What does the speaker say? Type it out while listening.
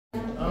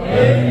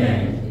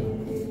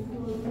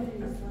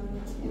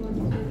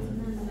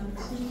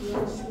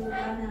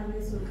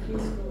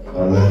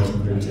I'd like to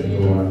greet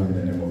everyone in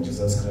the name of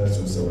Jesus Christ,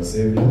 who is our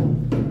Savior.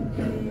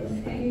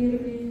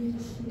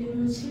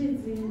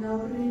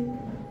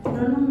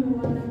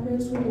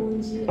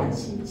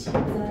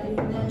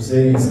 I'm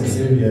saying he's a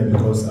Savior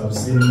because I've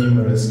seen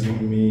him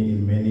rescuing me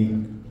in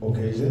many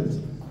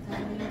occasions.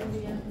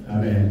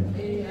 Amen.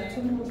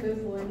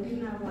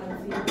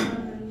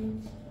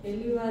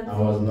 I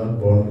was not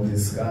born with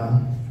this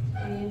car.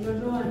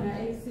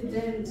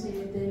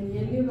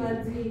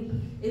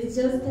 It's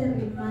just a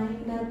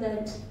reminder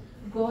that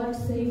God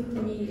saved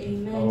me.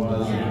 Amen. I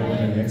was born in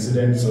an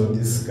accident, so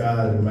this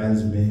car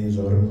reminds me of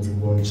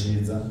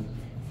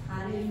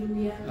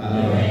Hallelujah.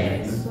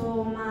 Amen.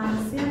 So,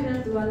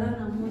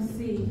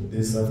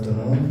 This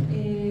afternoon,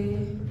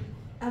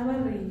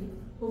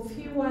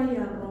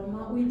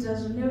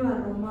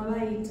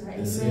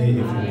 they say if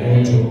you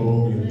go to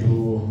Rome, you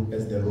do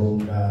as the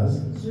Rome does.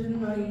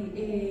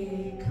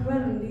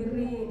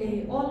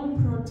 All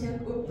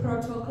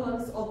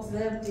protocols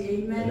observed.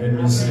 Amen. Let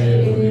me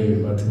say,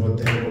 but what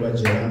they over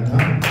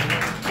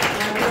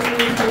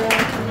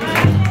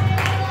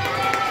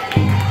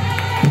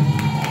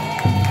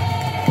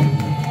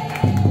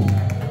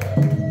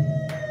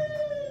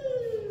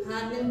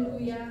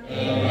Hallelujah.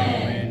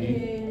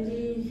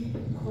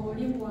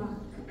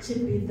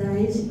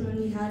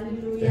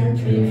 Thank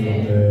you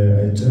for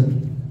the item.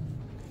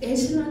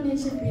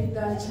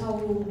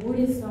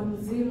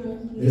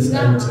 This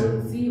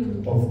item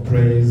of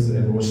praise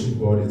and worship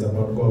God is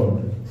about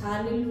God.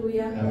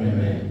 Hallelujah.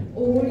 Amen.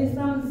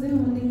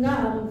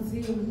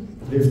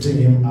 Lifting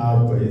him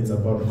up, it's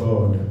about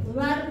God.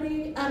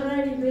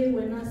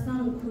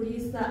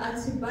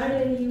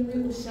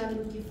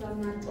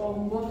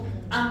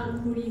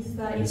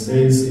 It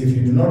says, if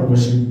you do not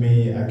worship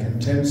me, I can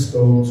turn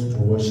stones to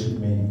worship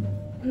me.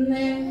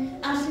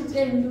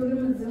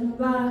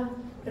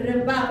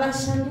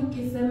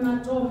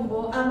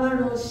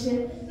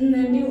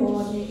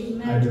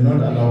 I do not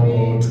allow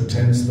God to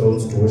turn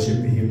stones to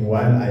worship him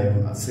while I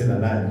am still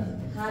alive.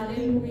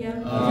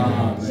 Hallelujah.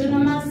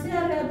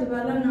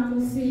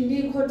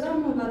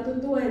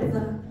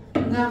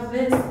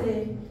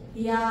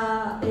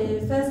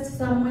 First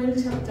Samuel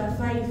chapter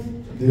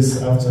 5.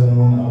 This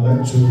afternoon, I'd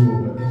like to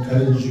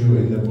encourage you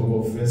in the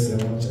book of 1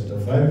 Samuel chapter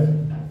 5.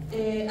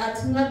 I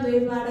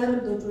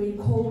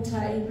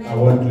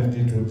want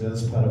you to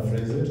just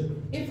paraphrase it.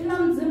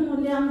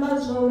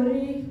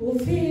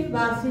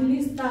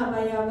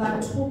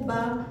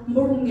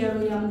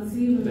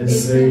 They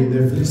say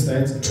the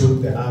Philistines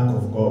took the ark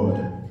of God.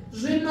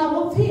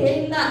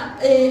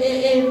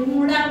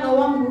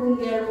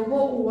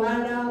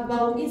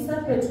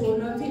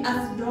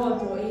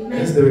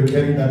 As they were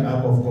carrying that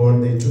ark of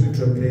God, they took it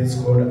to a place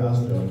called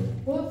Ashdod.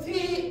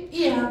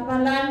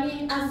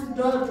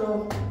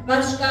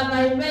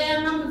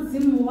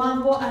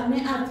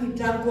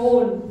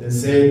 They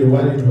say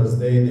while it was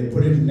there, they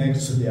put it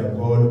next to their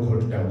god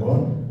called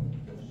Dagon.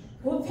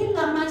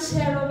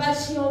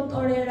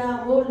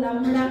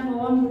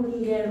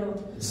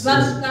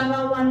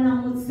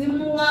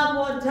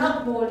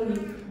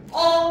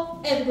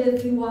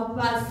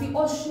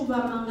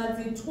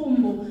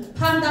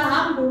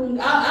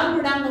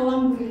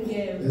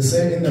 They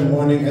say in the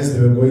morning as they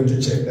were going to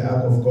check the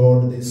ark of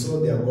God, they saw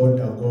their god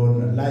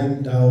Dagon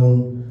lying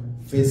down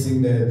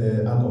facing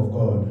the ark of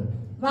God.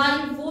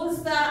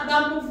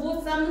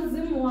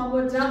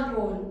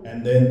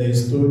 And then they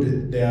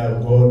stood their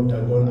god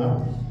Dagon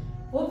up.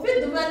 They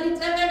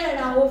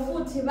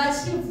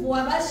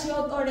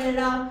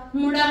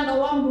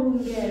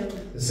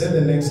said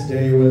the next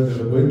day when they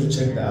were going to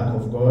check the ark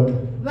of God,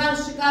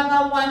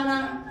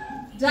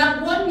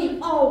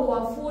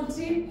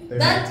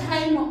 that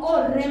time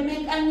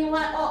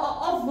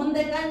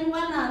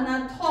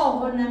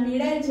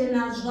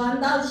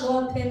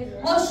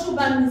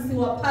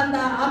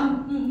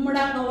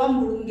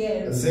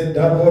they said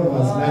Dagon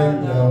was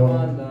lying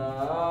down.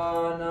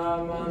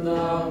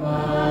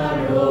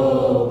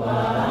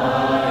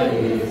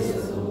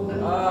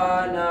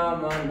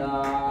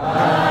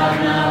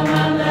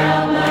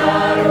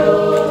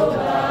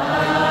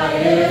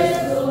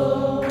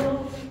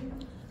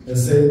 They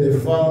say they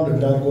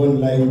found Dagon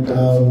lying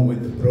down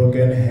with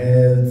broken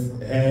hands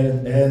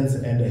and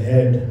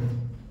head.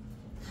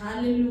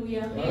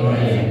 Hallelujah.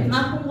 Amen.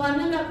 I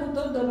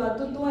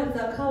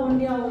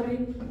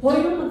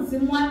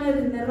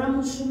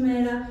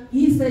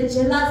He's a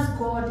jealous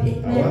God.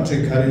 Amen. I want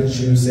to encourage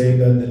you, saying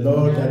that the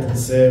Lord that we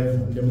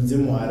serve,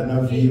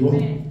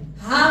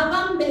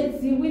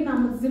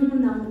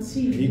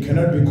 he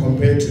cannot be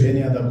compared to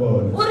any other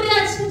God.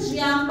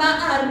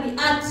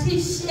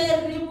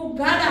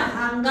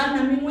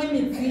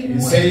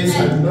 He says,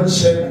 I do not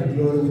share my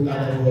glory with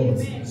other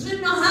gods.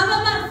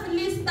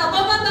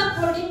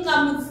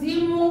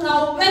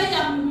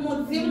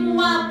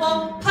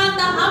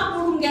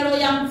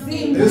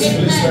 These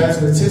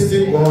Philistines were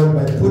testing God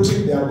by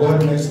putting their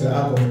God next to the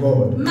ark of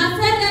God.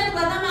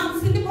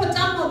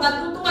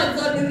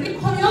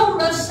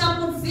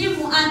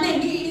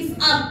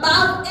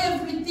 above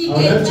everything. I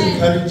would like to Amen.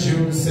 encourage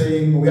you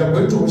saying, we are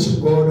going to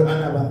worship God and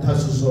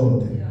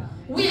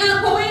We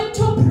are going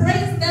to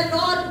praise the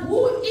Lord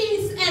who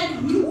is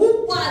and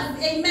who was.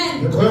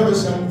 Amen.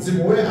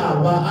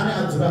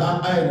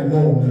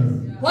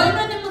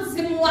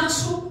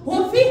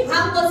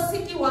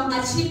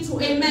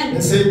 Amen.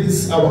 They say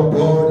this, our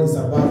God is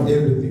above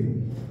everything.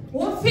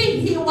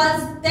 He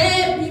was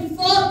there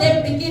before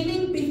the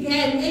beginning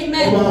began.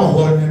 Amen.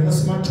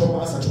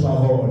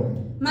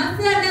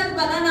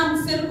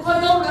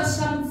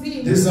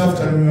 This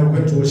afternoon we are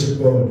going to worship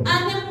God.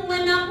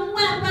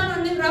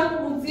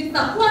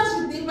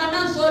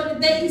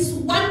 There is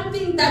one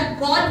thing that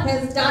God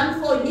has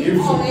done for you. If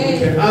we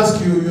can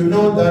ask you, you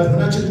know that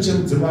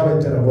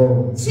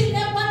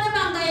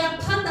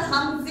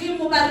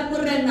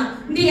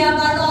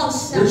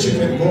which you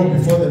can go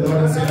before the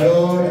Lord and say,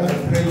 Lord, I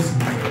praise you.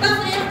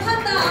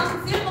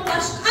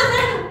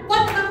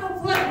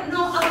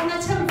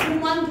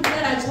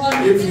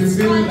 If you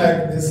feel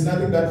like there's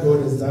nothing that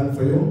God has done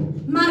for you,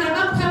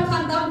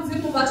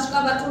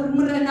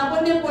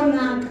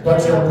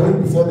 but you are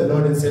going before the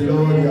Lord and say,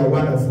 Lord, you are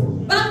wonderful.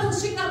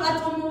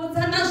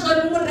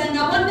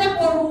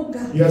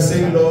 You are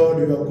saying, Lord,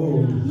 you are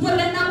good. You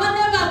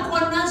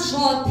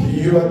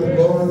are the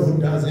God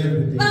who does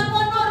everything.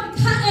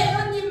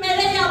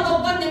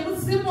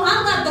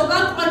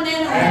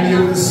 And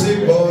you will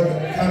see God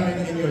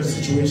coming in your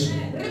situation.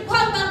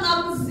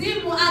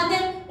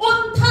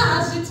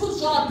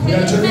 We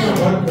are talking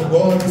about the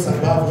God who is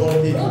above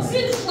all things.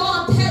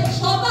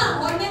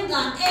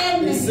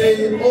 He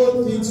said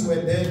all things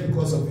were there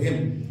because of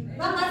Him.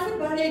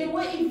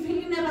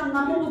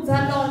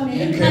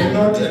 You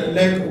cannot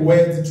lack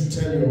words to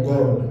tell your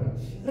God.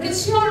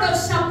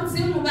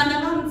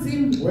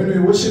 When we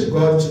worship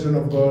God, children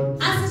of God,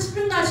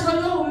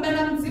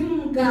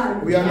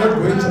 we are not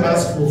going to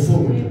ask for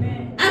food.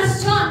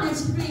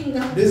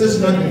 This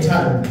is not the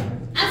time.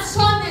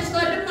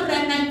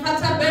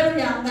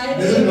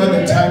 This is not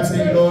the time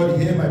saying, Lord,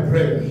 hear my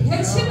prayer.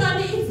 It's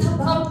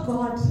about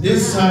God.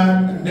 This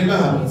time never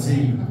happens.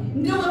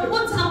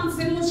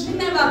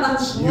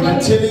 You are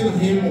telling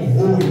Him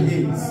who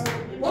He is.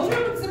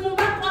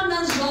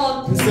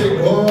 He said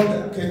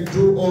God can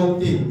do all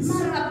things,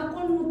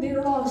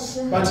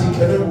 but He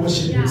cannot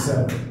worship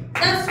Himself.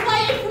 That's why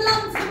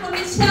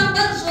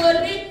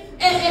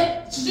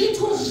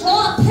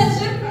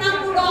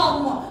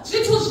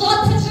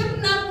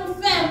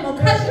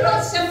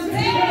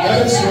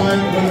That's why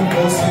when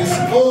God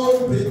says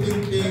all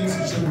breathing things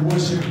should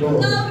worship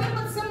God.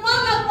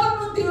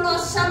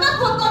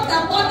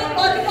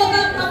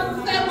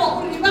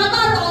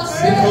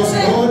 Because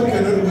God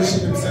cannot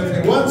worship Himself.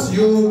 He wants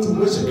you to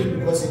worship Him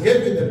because He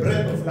gave you the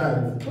breath of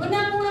life.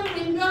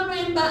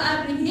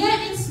 Here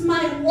is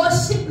my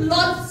worship,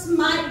 Lord,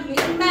 smiling.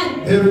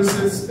 Amen. There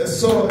is a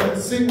song, a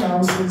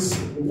singer says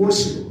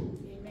worship.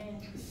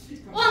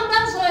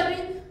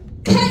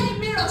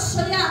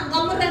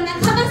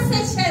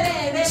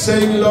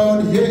 Saying,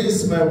 Lord, here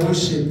is my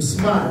worship,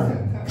 smile.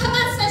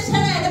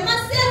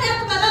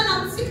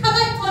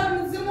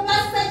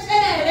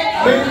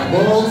 Make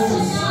God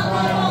to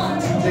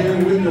smile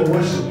today with your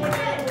worship.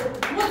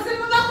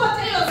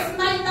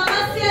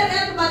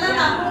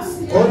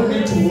 God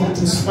need to want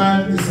to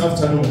smile this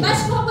afternoon.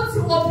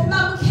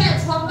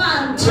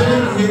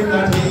 Telling Him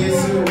that He is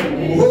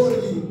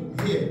holy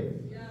here.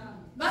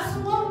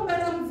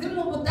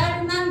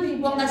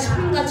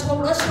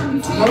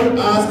 Don't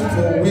ask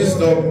for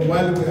wisdom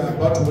while we are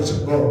about to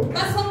worship God.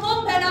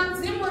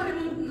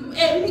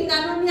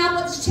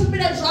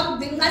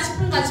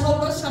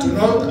 Do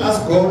not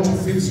ask God to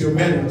fix your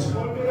marriage.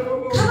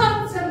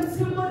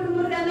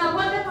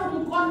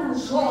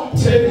 Tell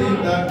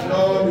Him that,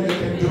 Lord, you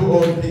can do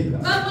all things.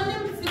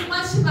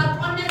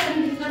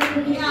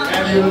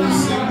 And you will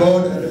see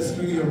God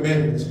rescuing your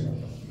marriage.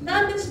 I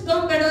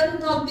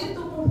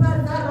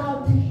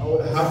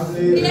would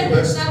humbly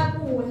request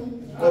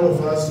all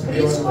of us to be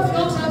on the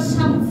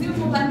feet.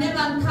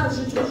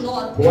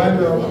 While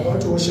we are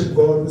about to worship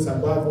God who is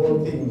above all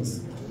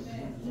things.